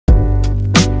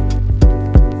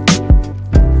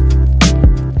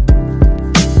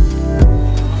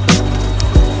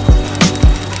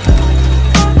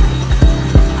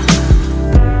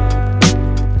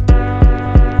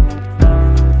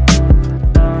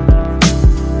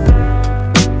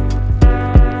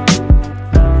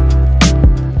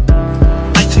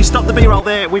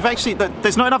we've actually,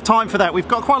 there's not enough time for that. We've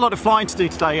got quite a lot of flying to do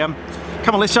today.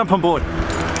 Come on, let's jump on board.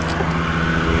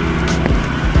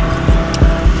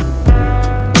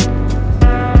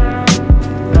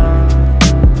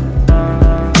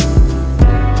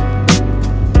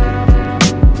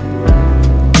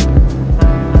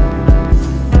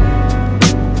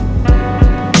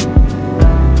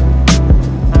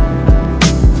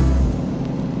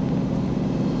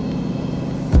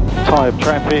 Tyabb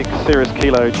traffic, Cirrus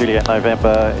Kilo Juliet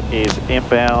November is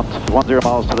inbound 10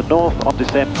 miles to the north on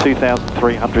descent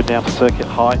 2,300 down to circuit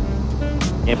height.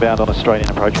 Inbound on Australian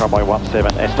approach runway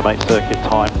 17, estimate circuit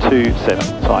time 27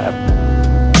 Tyabb.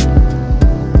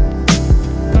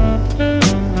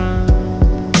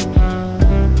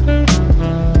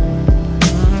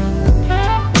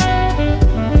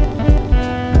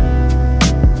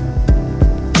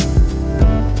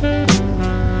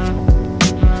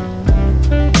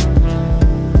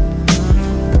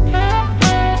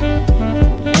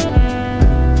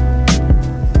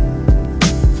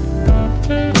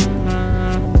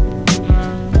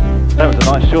 That was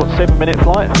a nice short 7-minute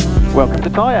flight. Welcome to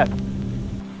Tyabb.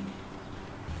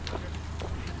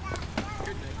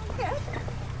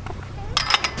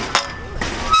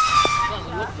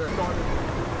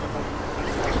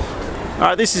 All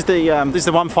right, this is the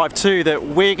 152 that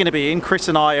we're going to be in. Chris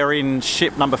and I are in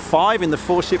ship number 5 in the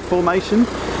 4-ship formation.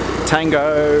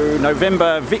 Tango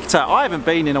November Victor. I haven't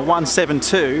been in a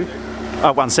 172.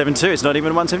 172. It's not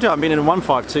even a 172. I've been in a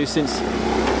 152 since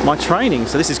my training,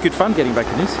 so this is good fun getting back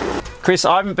in this. Chris,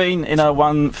 I haven't been in a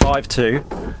 152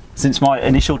 since my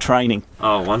initial training.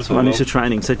 Oh, wonderful. My initial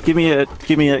training. So give me a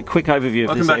quick overview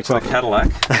of this aircraft. Welcome back to the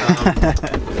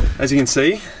Cadillac. As you can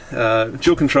see,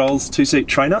 dual controls, 2-seat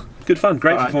trainer. Good fun.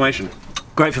 Great for formation.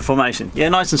 Great for formation. Yeah,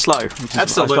 nice and slow.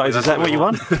 Absolutely. I suppose, is that what you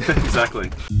want?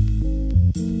 Exactly.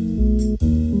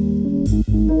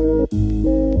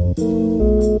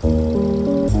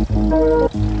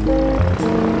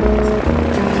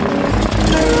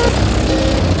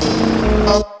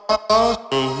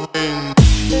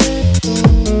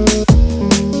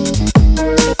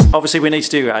 Obviously we need to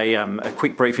do a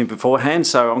quick briefing beforehand,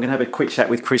 so I'm going to have a quick chat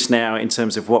with Chris now in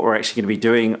terms of what we're actually going to be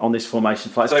doing on this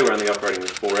formation flight. Today we're only operating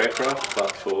with 4 aircraft,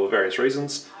 but for various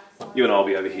reasons, you and I will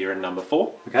be over here in number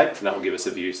 4. Okay. And that will give us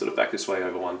a view sort of back this way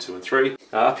over 1, 2 and 3.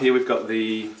 Up here we've got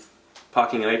the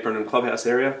parking and apron and clubhouse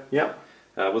area. Yep.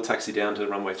 We'll taxi down to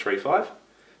runway 35.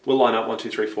 We'll line up 1, 2,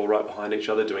 3, 4 right behind each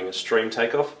other doing a stream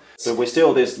takeoff. So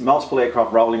there's multiple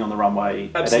aircraft rolling on the runway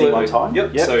at any one time?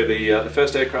 Yep. So the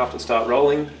first aircraft will start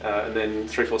rolling, and then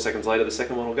 3-4 seconds later the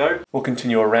second one will go. We'll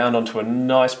continue around onto a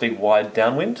nice big wide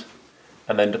downwind,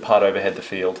 and then depart overhead the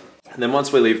field. And then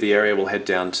once we leave the area, we'll head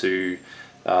down to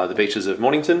the beaches of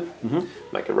Mornington,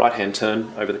 make a right-hand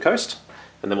turn over the coast,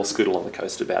 and then we'll scoot along the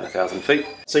coast at about 1,000 feet.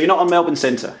 So you're not on Melbourne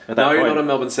Centre at that point? No, not on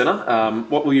Melbourne Centre.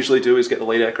 What we'll usually do is get the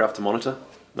lead aircraft to monitor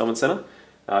Melbourne Centre.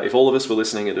 If all of us were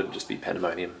listening, it would just be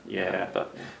pandemonium. Yeah.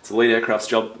 But it's the lead aircraft's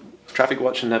job, traffic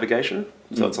watch and navigation,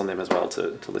 so it's on them as well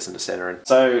to listen to centre. And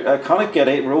so kind of get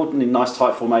it, we're all in nice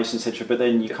tight formation, etc., but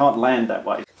then you can't land that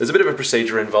way. there's a bit of a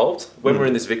procedure involved. When we're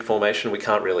in this Vic formation, we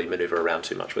can't really manoeuvre around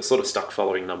too much. We're sort of stuck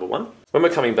following number 1. When we're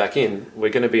coming back in,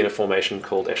 we're going to be in a formation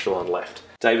called echelon left.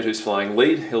 David, who's flying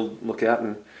lead, he'll look out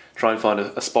and try and find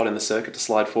a spot in the circuit to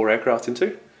slide 4 aircraft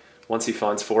into. Once he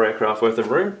finds 4 aircraft worth of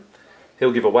room,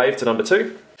 he'll give a wave to number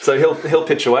 2. So he'll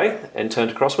pitch away and turn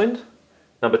to crosswind.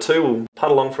 Number 2 will putt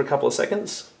along for a couple of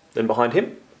seconds, then behind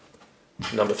him,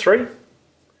 number 3,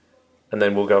 and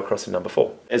then we'll go across in number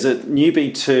 4. As a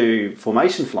newbie to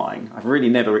formation flying, I've really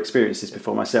never experienced this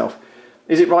before myself.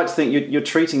 Is it right to think you're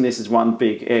treating this as one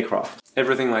big aircraft?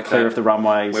 Everything like that. Clear of the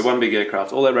runways. We're one big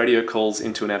aircraft. All our radio calls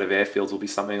into and out of airfields will be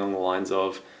something along the lines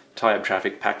of Tyabb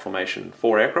traffic, pack formation,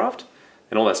 4 aircraft,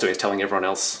 and all that's doing is telling everyone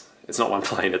else it's not one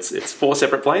plane, it's 4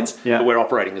 separate planes, but we're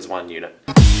operating as one unit.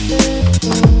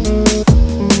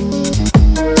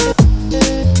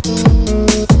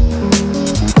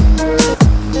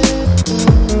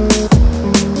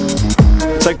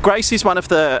 So Grace is one of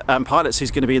the pilots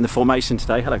who's going to be in the formation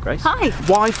today. Hello, Grace. Hi.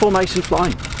 Why formation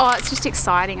flying? Oh, it's just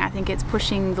exciting. I think it's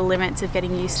pushing the limits of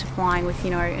getting used to flying with,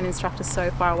 an instructor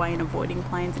so far away and avoiding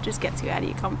planes. It just gets you out of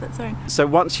your comfort zone. So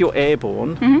once you're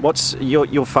airborne, what's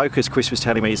your focus, Chris was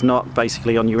telling me, is not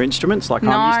basically on your instruments like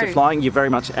I'm used to flying. You're very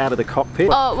much out of the cockpit.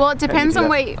 Oh, well, it depends on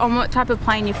what type of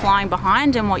plane you're flying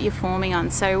behind and what you're forming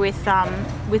on. So with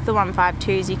the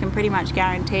 152s, you can pretty much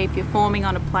guarantee if you're forming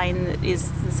on a plane that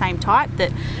is the same type,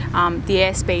 that the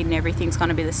airspeed and everything's going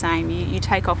to be the same. You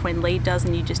take off when lead does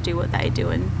and you just do what they do,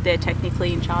 and they're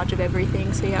technically in charge of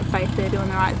everything, so you have faith they're doing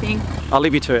the right thing. I'll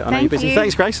leave you to it. I know you're busy.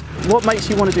 Thanks, Grace. What makes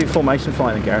you want to do formation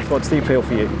flying, Gareth? What's the appeal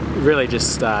for you? Really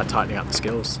just tightening up the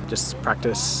skills, just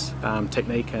practice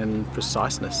technique and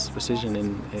precision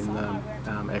in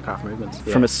aircraft movements.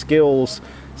 Yeah. From a skills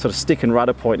sort of stick and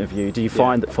rudder point of view, do you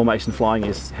find that formation flying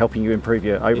is helping you improve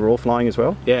your overall flying as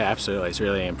well? Yeah, absolutely. It's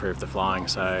really improved the flying.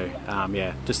 So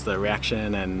yeah, just the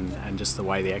reaction and just the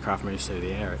way the aircraft moves through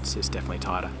the air, it's definitely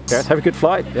tighter. Gareth, have a good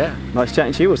flight. Yeah. Nice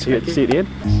chatting to you. We'll see you at the end.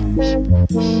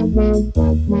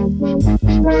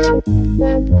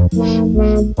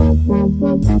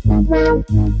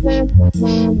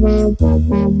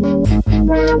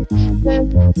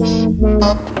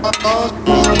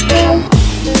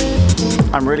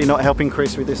 I'm really not helping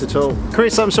Chris with this at all.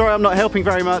 Chris, I'm sorry, I'm not helping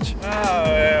very much. Oh,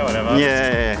 yeah, whatever.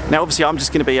 Yeah. Now, obviously, I'm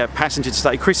just going to be a passenger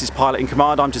today. Chris is pilot in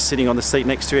command. I'm just sitting on the seat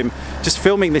next to him, just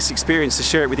filming this experience to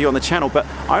share it with you on the channel. But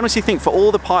I honestly think for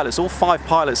all the pilots, all 5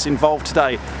 pilots involved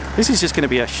today, this is just going to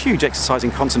be a huge exercise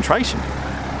in concentration.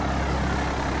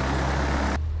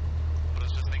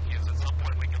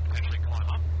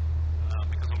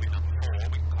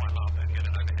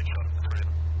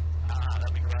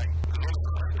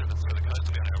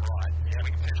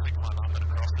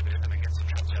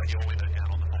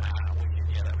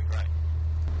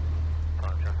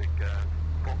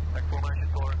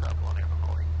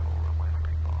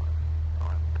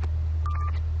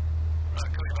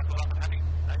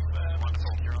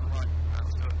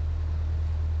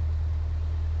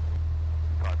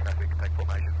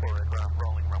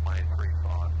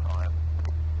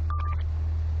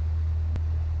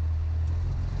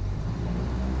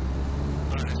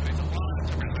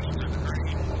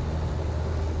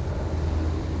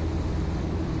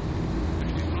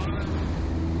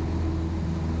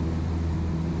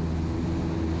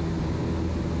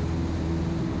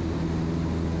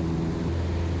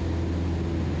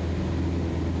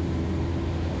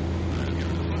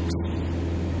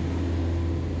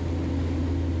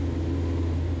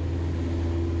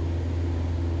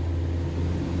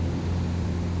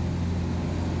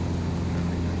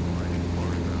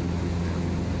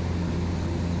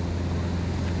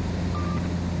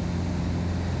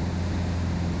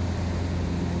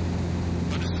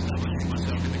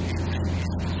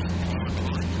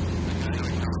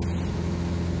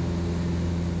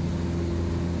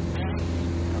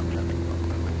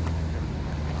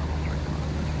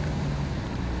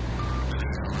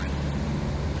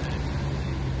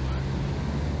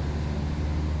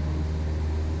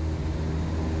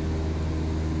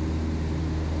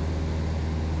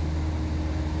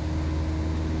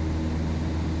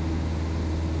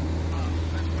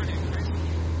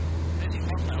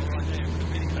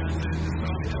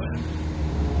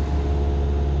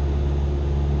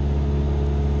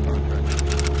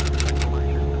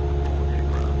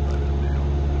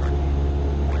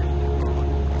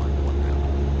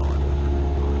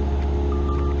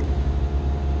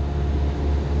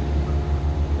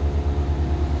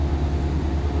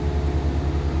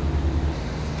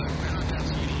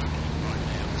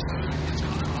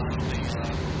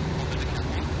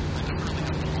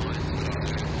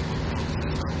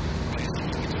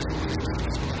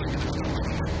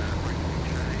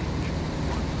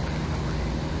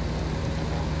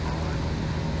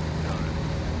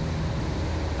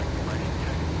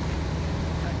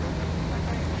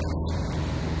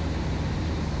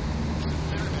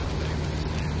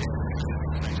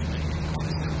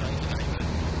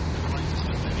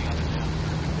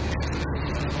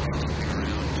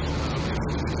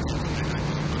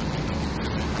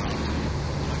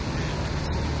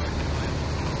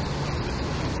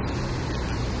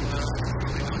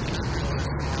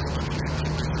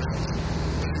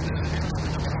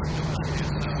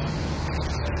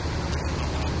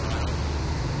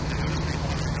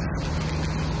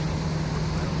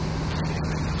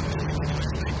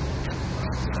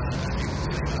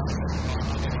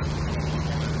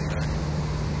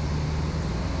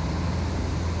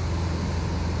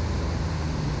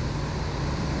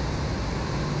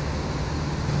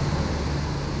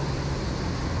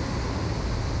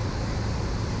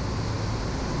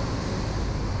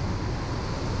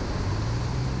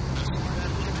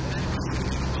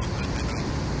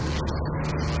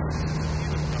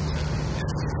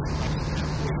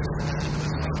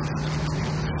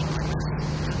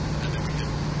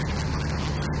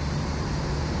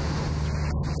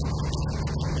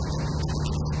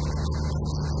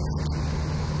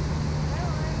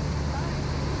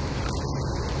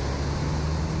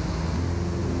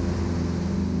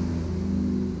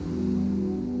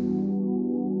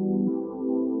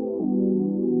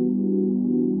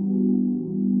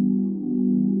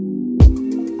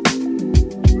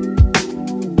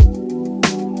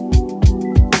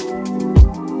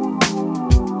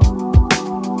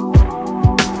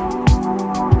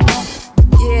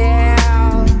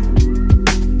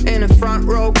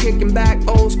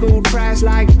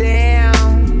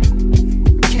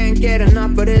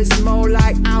 down for this, more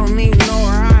like I don't even know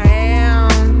where I am.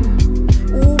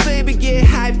 Ooh, baby, get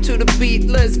hyped to the beat,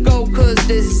 let's go, cause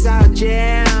this is our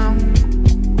jam.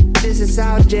 This is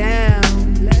our jam.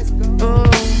 Let's go.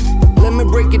 Let me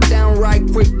break it down right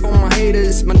quick for my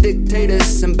haters, my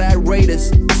dictators and bad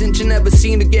raiders. Since you never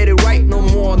seem to get it right no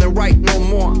more, then right no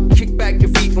more. Kick back your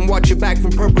feet and watch your back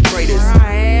from perpetrators.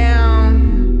 I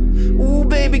am. Ooh,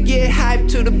 baby, get hyped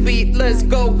to the beat, let's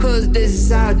go, cause this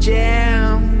is our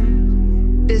jam.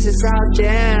 This is our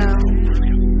jam.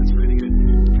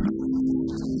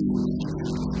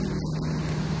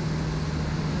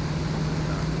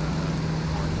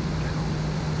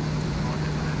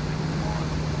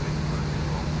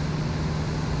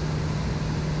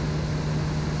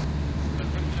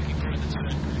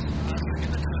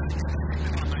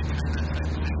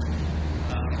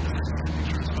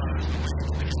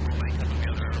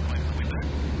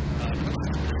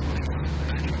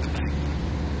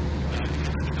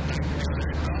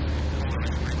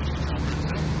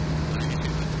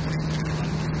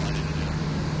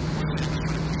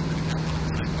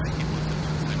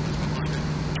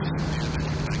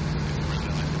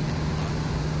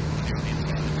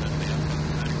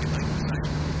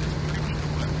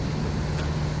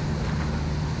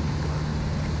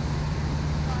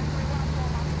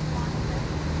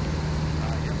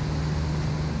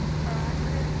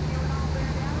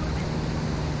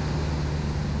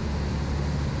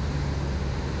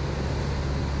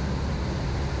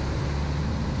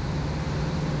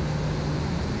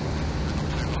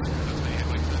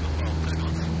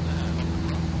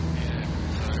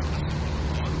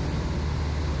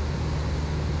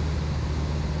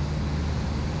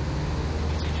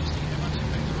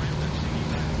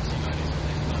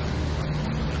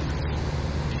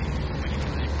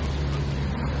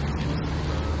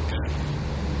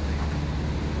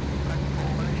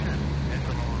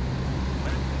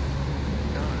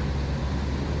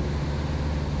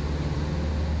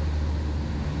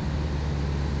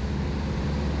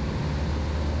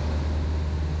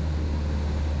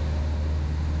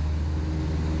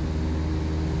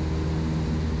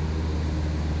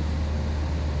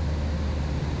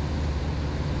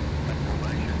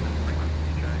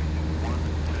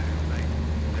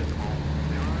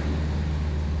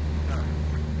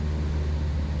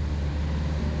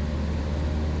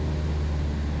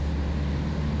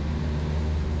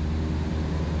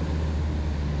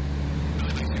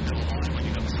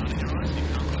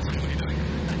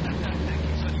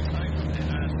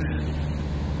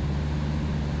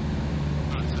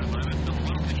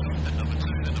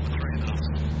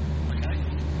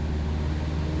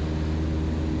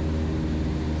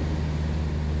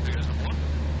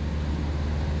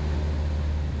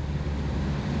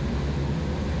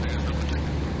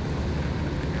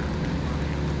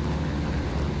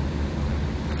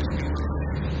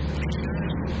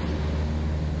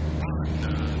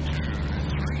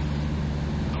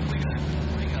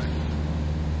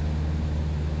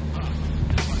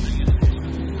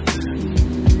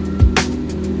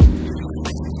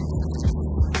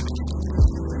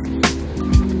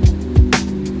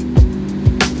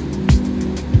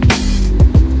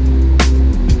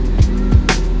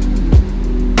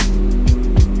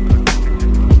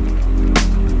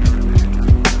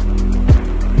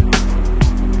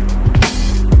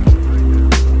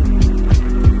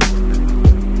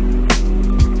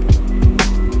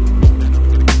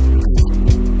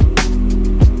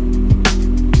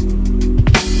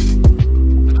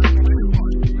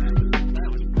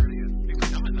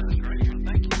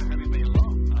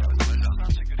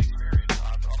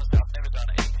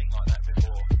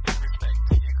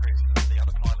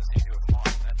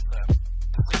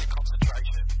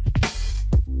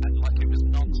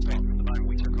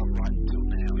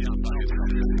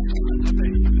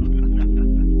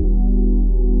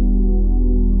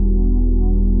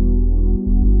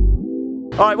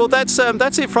 All right, well that's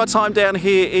it for our time down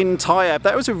here in Tyabb.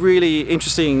 That was a really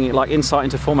interesting insight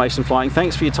into formation flying.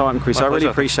 Thanks for your time, Chris. I really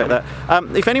appreciate that.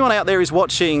 If anyone out there is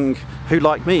watching who,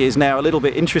 like me, is now a little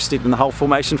bit interested in the whole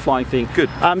formation flying thing, good.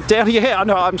 Down here, I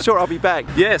know, I'm sure I'll be back.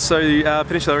 Yeah, so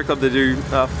Peninsula Aero Club, they do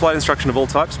flight instruction of all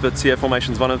types, but yeah,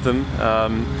 formation's one of them.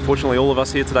 Fortunately, all of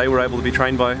us here today were able to be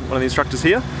trained by one of the instructors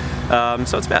here.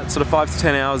 So it's about sort of 5 to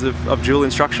 10 hours of dual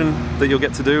instruction that you'll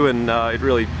get to do, and it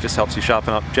really just helps you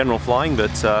sharpen up general flying,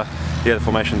 but yeah, the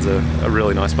formation's a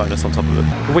really nice bonus on top of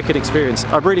it. Wicked experience.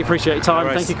 I really appreciate your time.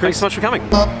 No worries. Thank you, Chris. Thanks so much for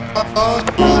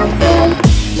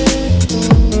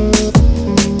coming.